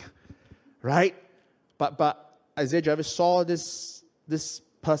working, right? But Isaiah Jarvis saw this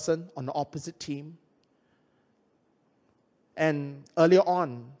person on the opposite team. And earlier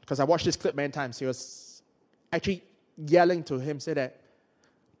on, because I watched this clip many times, he was actually yelling to him, say that,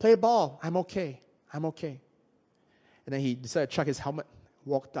 play ball, I'm okay. And then he decided to chuck his helmet,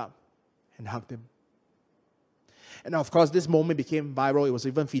 walked up, and hugged him. And of course, this moment became viral. It was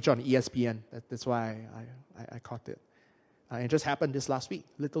even featured on ESPN. That's why I caught it. It just happened this last week,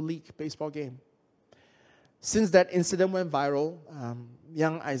 Little League baseball game. Since that incident went viral,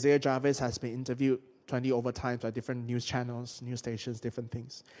 young Isaiah Jarvis has been interviewed 20 over times by different news channels, news stations, different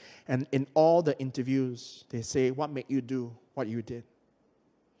things. And in all the interviews, they say, what made you do what you did?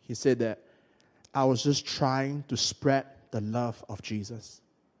 He said that, I was just trying to spread the love of Jesus.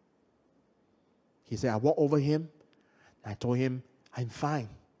 He said, I walked over him, and I told him, I'm fine.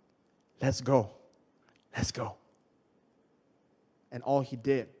 Let's go. And all he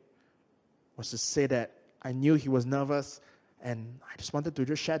did was to say that, I knew he was nervous, and I just wanted to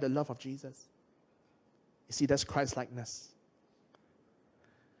just share the love of Jesus. You see, that's Christ-likeness.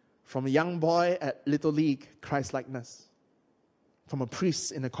 From a young boy at Little League, Christ-likeness. From a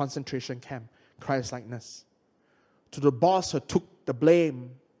priest in a concentration camp, Christ-likeness. To the boss who took the blame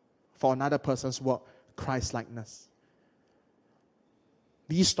for another person's work, Christ-likeness.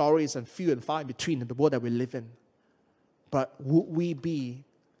 These stories are few and far in between in the world that we live in. But would we be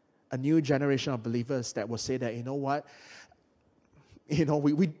a new generation of believers that will say that, you know what? We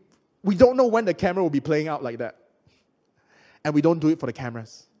don't know when the camera will be playing out like that. And we don't do it for the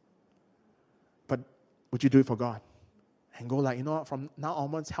cameras. But would you do it for God? And go like, what, from now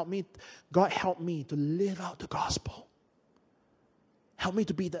onwards, God help me to live out the gospel. Help me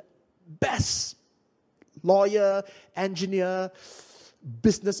to be the best lawyer, engineer,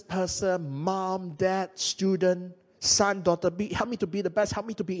 business person, mom, dad, student, son, daughter. Help me to be the best. Help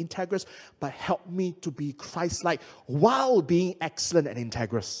me to be integrous. But help me to be Christ-like while being excellent and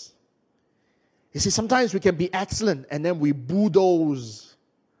integrous. You see, sometimes we can be excellent and then we bulldoze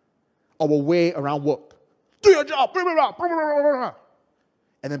our way around work. Do your job.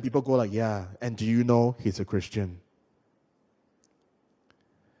 And then people go like, yeah, and do you know he's a Christian?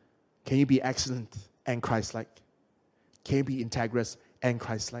 Can you be excellent and Christ-like? Can you be integrous and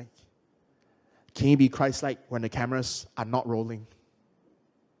Christ-like? Can you be Christ-like when the cameras are not rolling?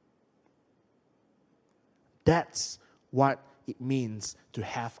 That's what it means to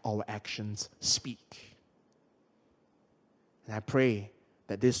have our actions speak. And I pray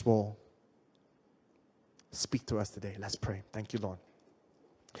that this will speak to us today. Let's pray. Thank you, Lord.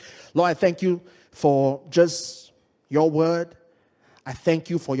 Lord, I thank you for just your word. I thank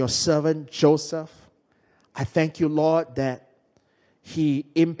you for your servant, Joseph. I thank you, Lord, that he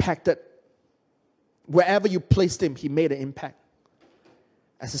impacted wherever you placed him, he made an impact.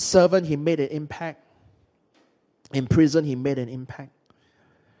 As a servant, he made an impact. In prison, he made an impact.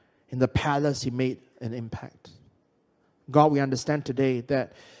 In the palace, he made an impact. God, we understand today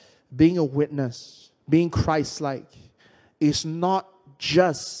that being a witness, being Christ-like, is not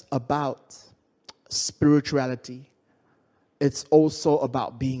just about spirituality. It's also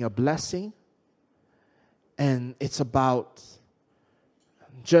about being a blessing, and it's about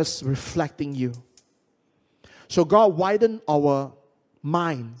just reflecting you. So God, widen our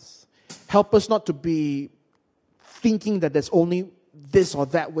minds. Help us not to be thinking that there's only this or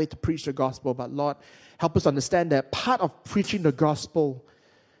that way to preach the gospel, but Lord, help us understand that part of preaching the gospel,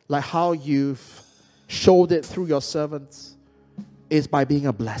 like how you've showed it through your servants, is by being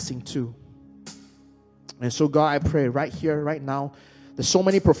a blessing too. And so God, I pray right here, right now, there's so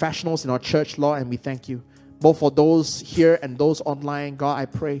many professionals in our church, Lord, and we thank you. Both for those here and those online, God, I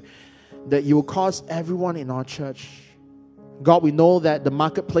pray that you will cause everyone in our church. God, we know that the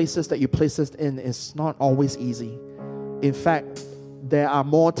marketplaces that you place us in is not always easy. In fact, there are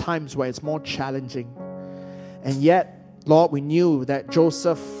more times where it's more challenging. And yet, Lord, we knew that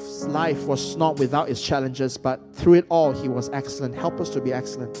Joseph's life was not without its challenges, but through it all, he was excellent. Help us to be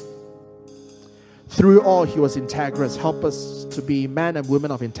excellent. Through it all, he was integrous. Help us to be men and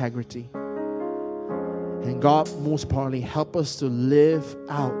women of integrity. And God, most importantly, help us to live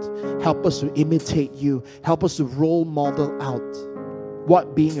out. Help us to imitate you. Help us to role model out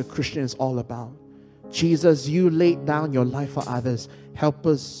what being a Christian is all about. Jesus, you laid down your life for others. Help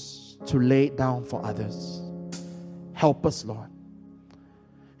us to lay it down for others. Help us, Lord.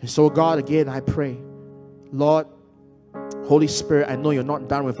 And so, God, again, I pray, Lord, Holy Spirit, I know you're not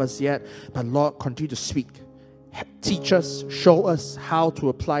done with us yet, but Lord, continue to speak. Teach us, show us how to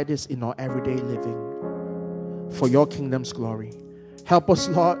apply this in our everyday living for your kingdom's glory. Help us,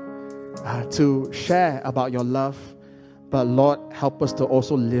 Lord, to share about your love, but Lord, help us to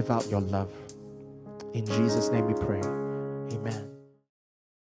also live out your love. In Jesus' name we pray. Amen.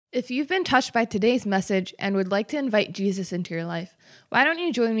 If you've been touched by today's message and would like to invite Jesus into your life, why don't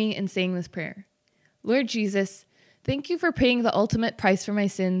you join me in saying this prayer? Lord Jesus, thank you for paying the ultimate price for my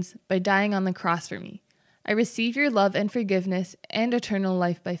sins by dying on the cross for me. I receive your love and forgiveness and eternal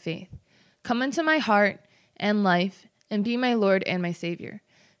life by faith. Come into my heart and life and be my Lord and my Savior.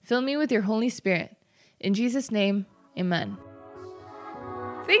 Fill me with your Holy Spirit. In Jesus' name, amen.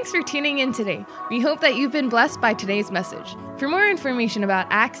 Thanks for tuning in today. We hope that you've been blessed by today's message. For more information about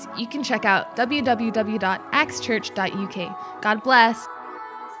Acts, you can check out www.actschurch.uk. God bless.